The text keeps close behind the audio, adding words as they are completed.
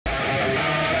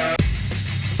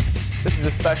is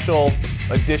a special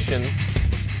edition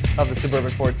of the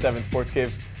Suburban 47 Sports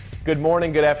Cave. Good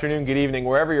morning, good afternoon, good evening,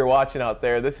 wherever you're watching out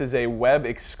there. This is a web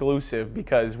exclusive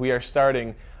because we are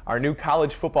starting our new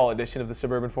college football edition of the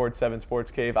Suburban 47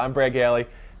 Sports Cave. I'm Brad Galley,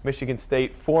 Michigan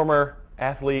State, former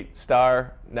athlete,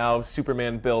 star, now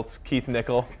Superman built Keith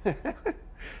Nickel,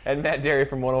 and Matt Derry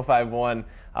from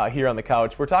 105.1 here on the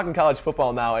couch. We're talking college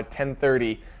football now at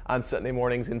 10:30 on Sunday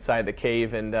mornings inside the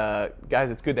cave. And guys,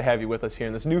 it's good to have you with us here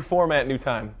in this new format, new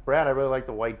time. Brad, I really like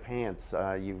the white pants.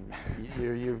 You've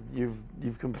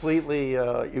completely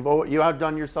you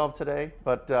outdone yourself today.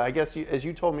 But I guess as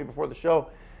you told me before the show,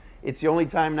 it's the only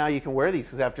time now you can wear these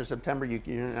because after September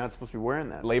you're not supposed to be wearing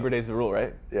that. Labor Day's the rule,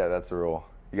 right? Yeah, that's the rule.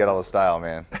 You got all the style,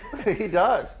 man. He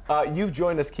does. You've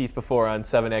joined us, Keith, before on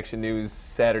 7 Action News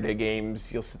Saturday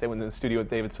games. You'll sit in the studio with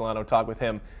David Solano, talk with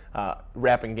him,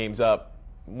 wrapping games up.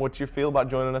 What's your feel about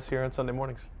joining us here on Sunday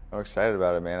mornings? I'm excited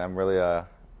about it, man. I'm really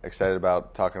excited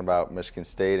about talking about Michigan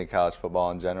State and college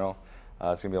football in general.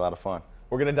 It's going to be a lot of fun.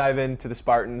 We're going to dive into the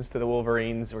Spartans, to the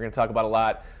Wolverines. We're going to talk about a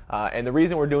lot. And the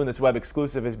reason we're doing this web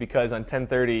exclusive is because on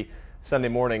 10:30 Sunday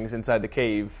mornings inside the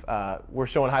cave, we're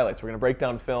showing highlights. We're going to break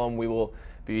down film. We will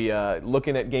be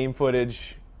looking at game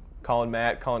footage, calling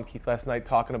Keith last night,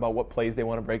 talking about what plays they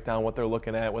want to break down, what they're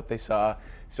looking at, what they saw.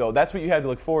 So that's what you have to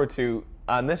look forward to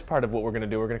on this part of what we're going to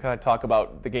do. We're going to kind of talk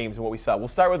about the games and what we saw. We'll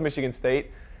start with Michigan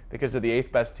State because they're the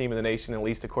 8th best team in the nation, at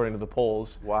least according to the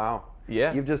polls. Wow.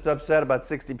 Yeah. You've just upset about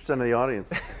 60% of the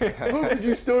audience. How could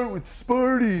you start with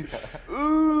Sparty?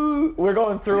 Ooh. We're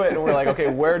going through it, and we're like, okay,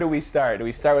 where do we start? Do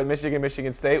we start with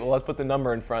Michigan State? Well, let's put the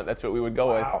number in front. That's what we would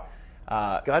go with.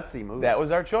 Gutsy move. That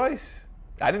was our choice.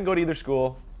 I didn't go to either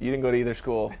school. You didn't go to either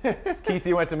school. Keith,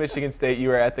 you went to Michigan State. You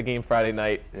were at the game Friday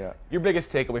night. Yeah. Your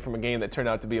biggest takeaway from a game that turned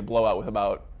out to be a blowout with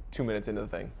about 2 minutes into the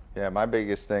thing? Yeah, my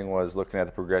biggest thing was looking at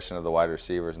the progression of the wide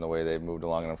receivers and the way they've moved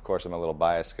along. And, of course, I'm a little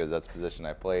biased because that's the position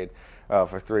I played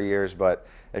for 3 years. But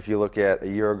if you look at a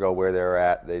year ago where they were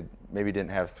at, they maybe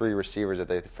didn't have 3 receivers that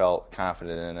they felt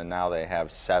confident in, and now they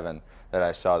have 7 that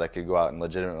I saw that could go out and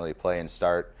legitimately play and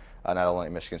start, not only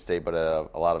at Michigan State but at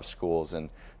a lot of schools. And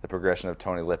the progression of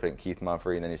Tony Lippett and Keith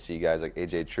Mumphrey, and then you see guys like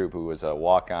A.J. Troop, who was a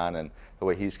walk-on, and the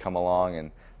way he's come along. And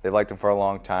they liked him for a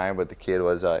long time, but the kid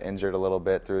was injured a little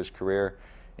bit through his career.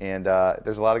 And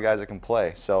there's a lot of guys that can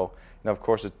play. So, of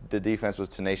course, the defense was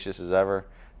tenacious as ever.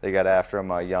 They got after him.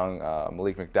 Young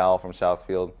Malik McDowell from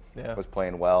Southfield was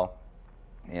playing well.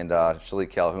 And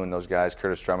Shalik Calhoun, those guys.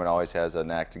 Curtis Drummond always has a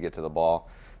knack to get to the ball.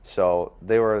 So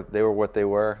they were what they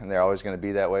were, and they're always going to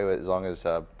be that way as long as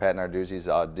Pat Narduzzi's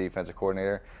defensive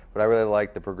coordinator. But I really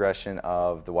like the progression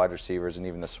of the wide receivers and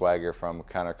even the swagger from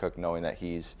Connor Cook, knowing that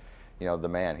he's the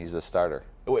man, he's the starter.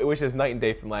 Which is night and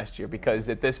day from last year, because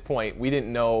at this point we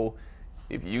didn't know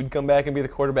if you'd come back and be the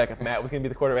quarterback, if Matt was going to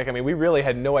be the quarterback. I mean, we really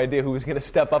had no idea who was going to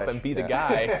step up and be the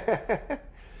guy.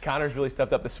 Connor's really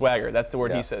stepped up the swagger. That's the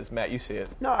word he says. Matt, you see it.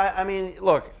 No, I mean,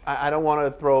 look, I don't want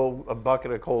to throw a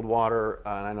bucket of cold water,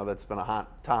 and I know that's been a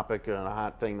hot topic and a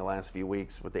hot thing the last few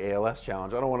weeks with the ALS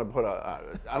challenge. I don't want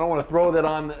to throw that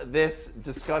on this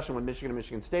discussion with Michigan and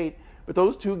Michigan State, but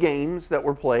those 2 games that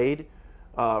were played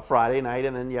Friday night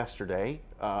and then yesterday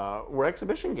were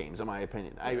exhibition games, in my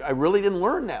opinion. I really didn't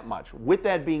learn that much. With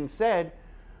that being said,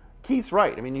 Keith's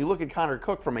right. I mean, you look at Connor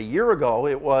Cook from a year ago,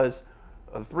 it was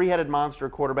a 3-headed monster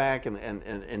quarterback,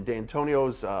 and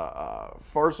D'Antonio's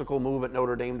farcical move at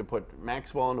Notre Dame to put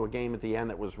Maxwell into a game at the end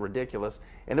that was ridiculous,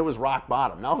 and it was rock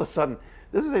bottom. Now, all of a sudden,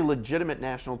 this is a legitimate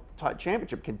national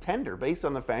championship contender based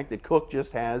on the fact that Cook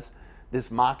just has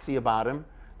this moxie about him.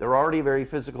 They're already a very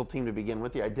physical team to begin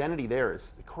with. The identity there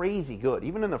is crazy good.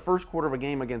 Even in the first quarter of a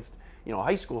game against a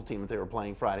high school team that they were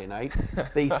playing Friday night,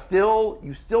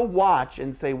 you still watch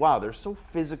and say, wow, they're so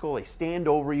physical. They stand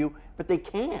over you, but they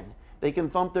can. They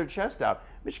can thump their chest out.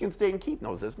 Michigan State, and Keith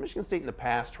knows this, Michigan State in the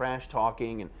past, trash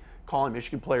talking and calling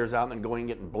Michigan players out and then going and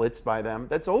getting blitzed by them,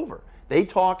 that's over. They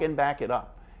talk and back it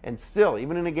up. And still,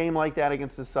 even in a game like that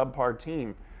against a subpar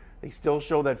team, they still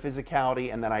show that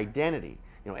physicality and that identity.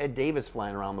 Ed Davis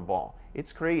flying around the ball.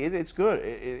 It's crazy. It's good.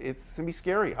 It's going to be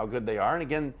scary how good they are. And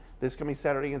again, this coming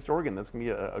Saturday against Oregon, that's going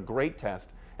to be a great test.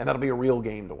 And that'll be a real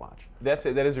game to watch. That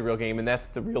is a real game, and that's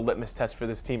the real litmus test for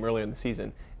this team earlier in the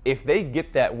season. If they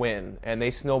get that win and they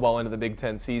snowball into the Big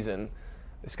Ten season,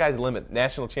 the sky's the limit.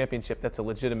 National championship, that's a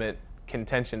legitimate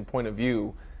contention point of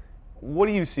view. What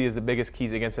do you see as the biggest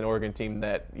keys against an Oregon team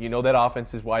that that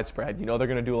offense is widespread? They're going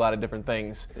to do a lot of different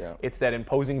things. Yeah. It's that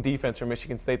imposing defense from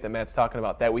Michigan State that Matt's talking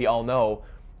about that we all know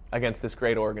against this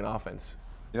great Oregon offense.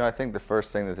 I think the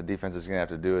first thing that the defense is going to have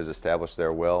to do is establish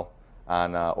their will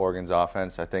on Oregon's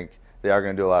offense. I think they are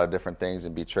going to do a lot of different things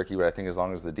and be tricky. But I think as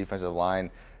long as the defensive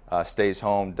line stays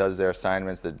home, does their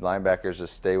assignments, the linebackers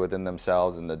just stay within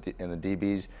themselves, and the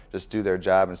DBs just do their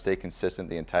job and stay consistent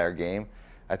the entire game,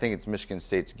 I think it's Michigan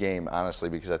State's game, honestly,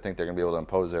 because I think they're going to be able to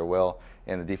impose their will,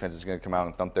 and the defense is going to come out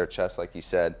and thump their chest, like you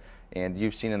said. And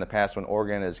you've seen in the past when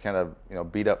Oregon is kind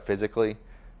of beat up physically,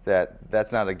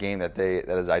 that's not a game that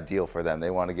is ideal for them.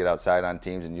 They want to get outside on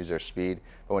teams and use their speed.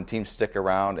 But when teams stick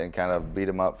around and kind of beat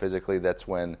them up physically, that's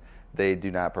when they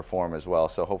do not perform as well.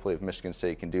 So hopefully if Michigan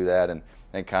State can do that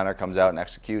and Connor comes out and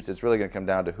executes, it's really going to come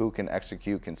down to who can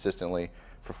execute consistently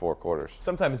for 4 quarters.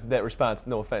 Sometimes that response,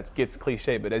 no offense, gets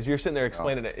cliche, but as you're sitting there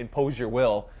explaining it, impose your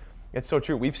will, it's so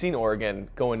true. We've seen Oregon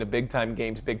go into big-time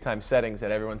games, big-time settings that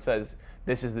everyone says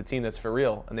this is the team that's for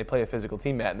real, and they play a physical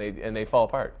team, Matt, and they fall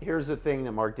apart. Here's the thing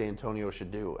that Mark D'Antonio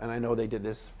should do, and I know they did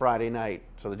this Friday night,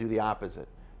 so they do the opposite.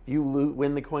 If you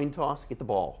win the coin toss, get the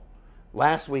ball.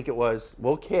 Last week it was,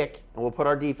 we'll kick, and we'll put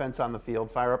our defense on the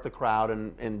field, fire up the crowd,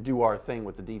 and do our thing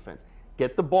with the defense.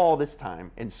 Get the ball this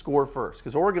time and score first,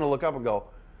 because Oregon will look up and go,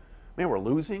 man, we're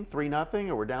losing 3-0,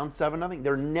 or we're down 7-0.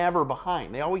 They're never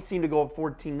behind. They always seem to go up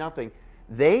 14-0.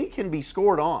 They can be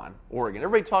scored on, Oregon.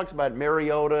 Everybody talks about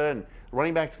Mariota and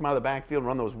running backs come out of the backfield and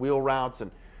run those wheel routes,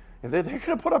 and they're going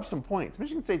to put up some points.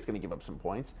 Michigan State's going to give up some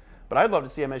points, but I'd love to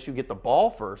see MSU get the ball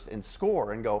first and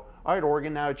score and go, all right,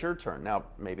 Oregon, now it's your turn. Now,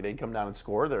 maybe they'd come down and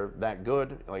score. They're that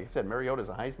good. Like I said, Mariota's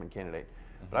a Heisman candidate.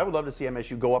 But I would love to see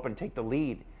MSU go up and take the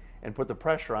lead and put the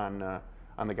pressure on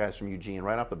the guys from Eugene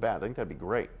right off the bat. I think that'd be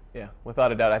great. Yeah,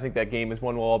 without a doubt. I think that game is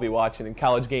one we'll all be watching. And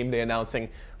College Game Day announcing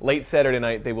late Saturday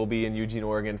night they will be in Eugene,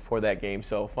 Oregon for that game.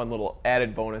 So fun little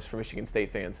added bonus for Michigan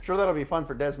State fans. Sure, that'll be fun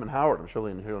for Desmond Howard. I'm sure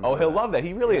he'll enjoy he'll love that.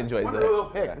 He really enjoys that. Wonder who they'll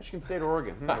pick, Michigan State or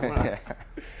Oregon.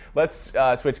 Let's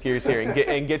switch gears here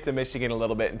and get to Michigan a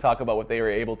little bit and talk about what they were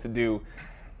able to do.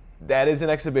 That is an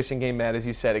exhibition game, Matt, as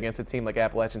you said, against a team like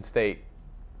Appalachian State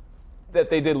that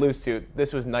they did lose to.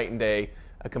 This was night and day,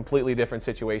 a completely different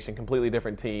situation, completely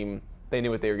different team. They knew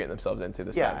what they were getting themselves into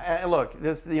this time. Yeah, and look,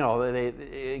 this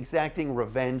exacting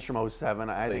revenge from 07,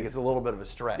 I think it's a little bit of a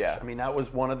stretch. Yeah. I mean, that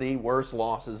was one of the worst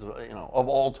losses, of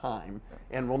all time,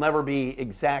 and will never be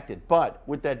exacted. But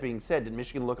with that being said, did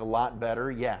Michigan look a lot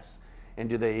better? Yes. And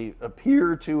do they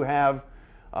appear to have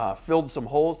filled some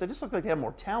holes? They just look like they have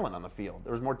more talent on the field.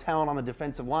 There was more talent on the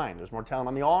defensive line. There's more talent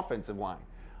on the offensive line.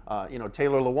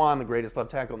 Taylor Lewan, the greatest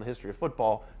left tackle in the history of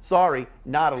football, sorry,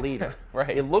 not a leader.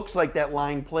 Right. It looks like that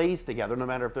line plays together, no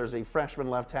matter if there's a freshman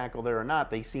left tackle there or not.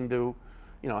 They seem to,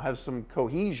 have some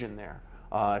cohesion there.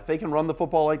 If they can run the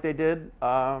football like they did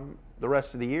the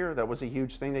rest of the year, that was a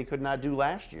huge thing they could not do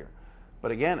last year.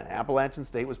 But again, Appalachian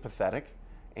State was pathetic,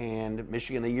 and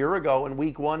Michigan a year ago in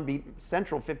week 1 beat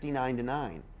Central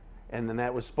 59-9, and then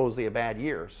that was supposedly a bad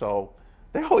year. So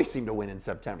they always seem to win in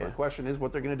September. The question is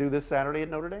what they're going to do this Saturday at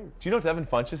Notre Dame. Do you know Devin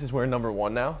Funchess is wearing number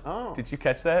 1 now? Oh. Did you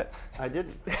catch that? I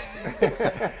didn't.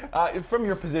 From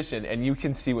your position, and you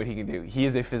can see what he can do, he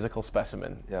is a physical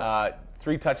specimen. Yeah.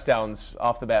 3 touchdowns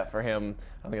off the bat for him.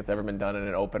 I don't think it's ever been done in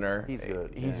an opener. He's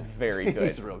good. He's very good.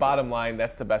 He's real good. Bottom line,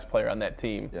 that's the best player on that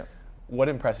team. Yeah. What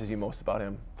impresses you most about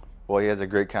him? Well, he has a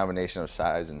great combination of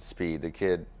size and speed. The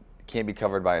kid can't be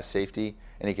covered by a safety,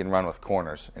 and he can run with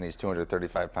corners, and he's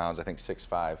 235 pounds, I think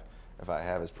 6'5", if I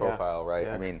have his profile right.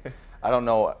 Yeah. I mean, I don't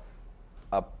know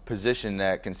a position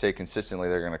that can say consistently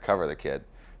they're going to cover the kid.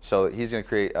 So he's going to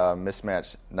create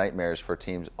mismatch nightmares for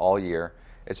teams all year.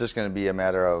 It's just going to be a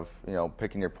matter of,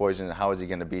 picking your poison and how is he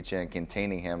going to beat you and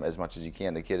containing him as much as you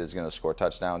can. The kid is going to score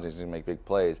touchdowns, he's going to make big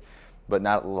plays, but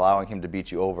not allowing him to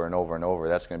beat you over and over and over.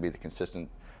 That's going to be the consistent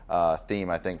theme,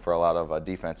 I think, for a lot of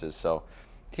defenses. So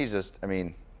he's just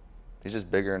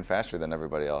bigger and faster than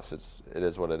everybody else. It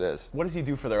is what it is. What does he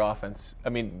do for their offense? I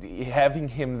mean, having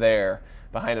him there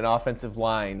behind an offensive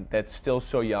line that's still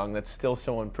so young, that's still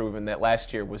so unproven, that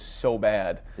last year was so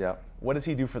bad. Yeah. What does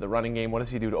he do for the running game? What does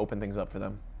he do to open things up for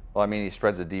them? Well, he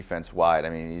spreads the defense wide.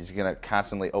 He's going to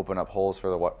constantly open up holes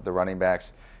for the running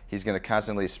backs. He's going to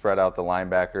constantly spread out the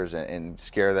linebackers and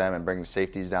scare them and bring the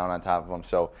safeties down on top of them.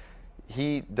 So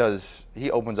he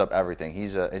opens up everything.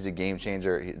 He's a game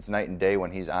changer. It's night and day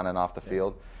when he's on and off the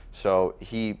field. So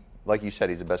he, like you said,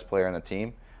 he's the best player on the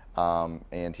team,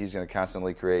 and he's going to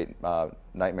constantly create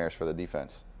nightmares for the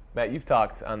defense. Matt, you've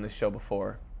talked on this show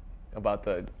before about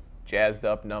the jazzed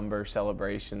up number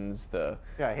celebrations. Yeah,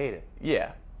 I hate it.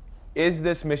 Yeah. Is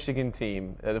this Michigan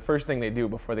team, the first thing they do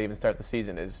before they even start the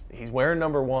season is he's wearing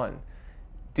number 1.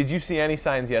 Did you see any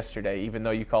signs yesterday, even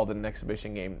though you called it an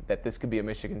exhibition game, that this could be a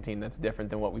Michigan team that's different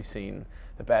than what we've seen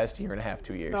the past year and a half,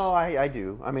 2 years? No, I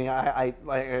do. I mean,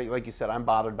 like you said, I'm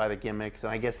bothered by the gimmicks,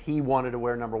 and I guess he wanted to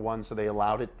wear number 1, so they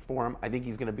allowed it for him. I think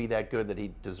he's going to be that good that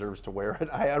he deserves to wear it.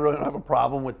 I really don't have a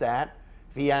problem with that.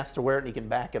 If he has to wear it and he can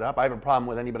back it up, I have a problem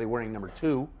with anybody wearing number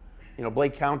 2. You know,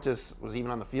 Blake Countess was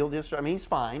even on the field yesterday. I mean, he's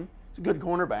fine. He's a good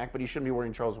cornerback, but he shouldn't be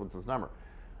wearing Charles Woodson's number.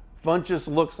 Funchess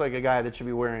looks like a guy that should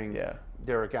be wearing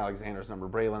Derek Alexander's number,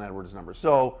 Braylon Edwards' number.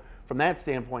 So from that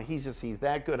standpoint, he's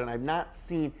that good. And I've not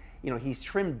seen, he's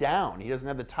trimmed down. He doesn't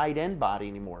have the tight end body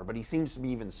anymore, but he seems to be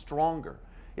even stronger,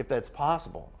 if that's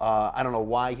possible. I don't know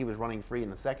why he was running free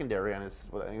in the secondary on I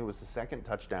think it was the second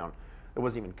touchdown. It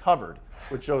wasn't even covered,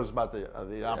 which shows about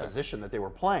the opposition that they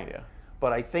were playing. Yeah.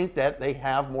 But I think that they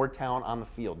have more talent on the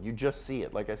field. You just see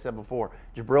it. Like I said before,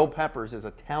 Jabril Peppers is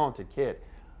a talented kid.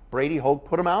 Brady Hoke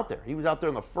put him out there. He was out there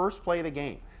in the first play of the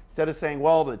game. Instead of saying,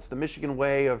 well, it's the Michigan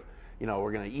way of,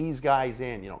 we're going to ease guys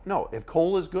in. No, if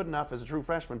Cole is good enough as a true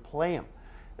freshman, play him.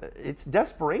 It's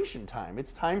desperation time.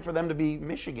 It's time for them to be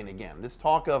Michigan again. This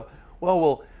talk of,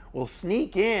 well, we'll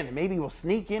sneak in, and maybe we'll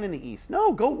sneak in the East.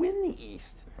 No, go win the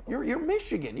East. You're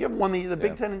Michigan. You haven't won the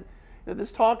Big Ten.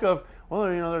 This talk of, well,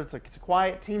 it's a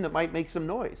quiet team that might make some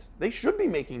noise. They should be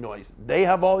making noise. They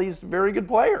have all these very good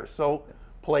players. So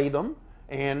play them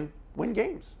and win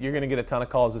games. You're going to get a ton of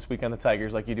calls this week on the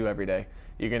Tigers like you do every day.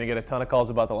 You're going to get a ton of calls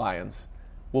about the Lions.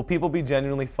 Will people be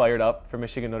genuinely fired up for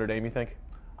Michigan Notre Dame, you think?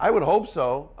 I would hope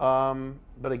so.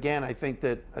 But again, I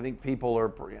think people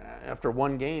are, after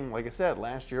one game, like I said,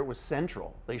 last year it was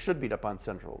Central. They should beat up on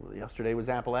Central. Yesterday was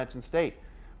Appalachian State.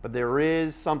 But there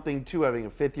is something to having a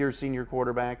fifth-year senior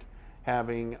quarterback,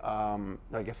 having,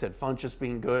 like I said, Funchess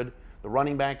being good. The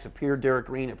running backs Derek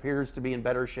Green appears to be in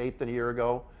better shape than a year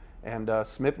ago. And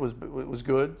Smith was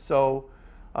good, so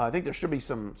I think there should be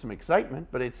some excitement.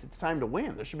 But it's time to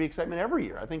win. There should be excitement every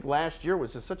year. I think last year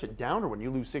was just such a downer when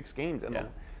you lose 6 games, and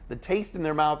the taste in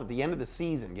their mouth at the end of the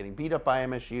season, getting beat up by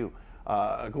MSU,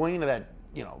 going into that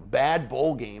bad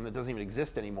bowl game that doesn't even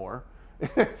exist anymore,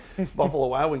 Buffalo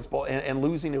Wild Wings bowl, and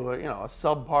losing to a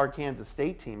subpar Kansas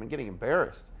State team and getting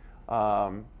embarrassed.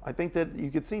 I think that you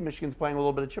could see Michigan's playing a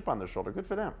little bit of chip on their shoulder. Good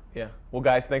for them. Yeah. Well,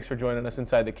 guys, thanks for joining us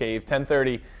inside the cave.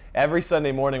 10:30 every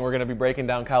Sunday morning. We're going to be breaking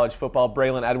down college football.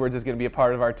 Braylon Edwards is going to be a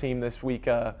part of our team this week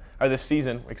or this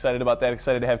season. Excited about that.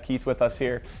 Excited to have Keith with us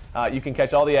here. You can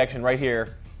catch all the action right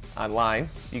here online.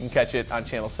 You can catch it on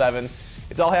Channel 7.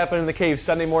 It's all happening in the cave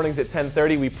Sunday mornings at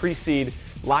 10:30. We precede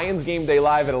Lions game day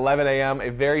live at 11 a.m. A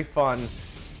very fun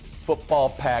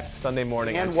football-packed Sunday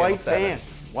morning on Channel 7.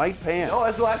 White pants. No,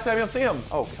 that's the last time you'll see them.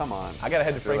 Oh, come on. I got to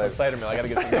head to Franklin Cider Mill. I got to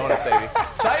get some donuts, baby.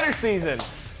 Cider season.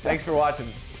 Thanks for watching.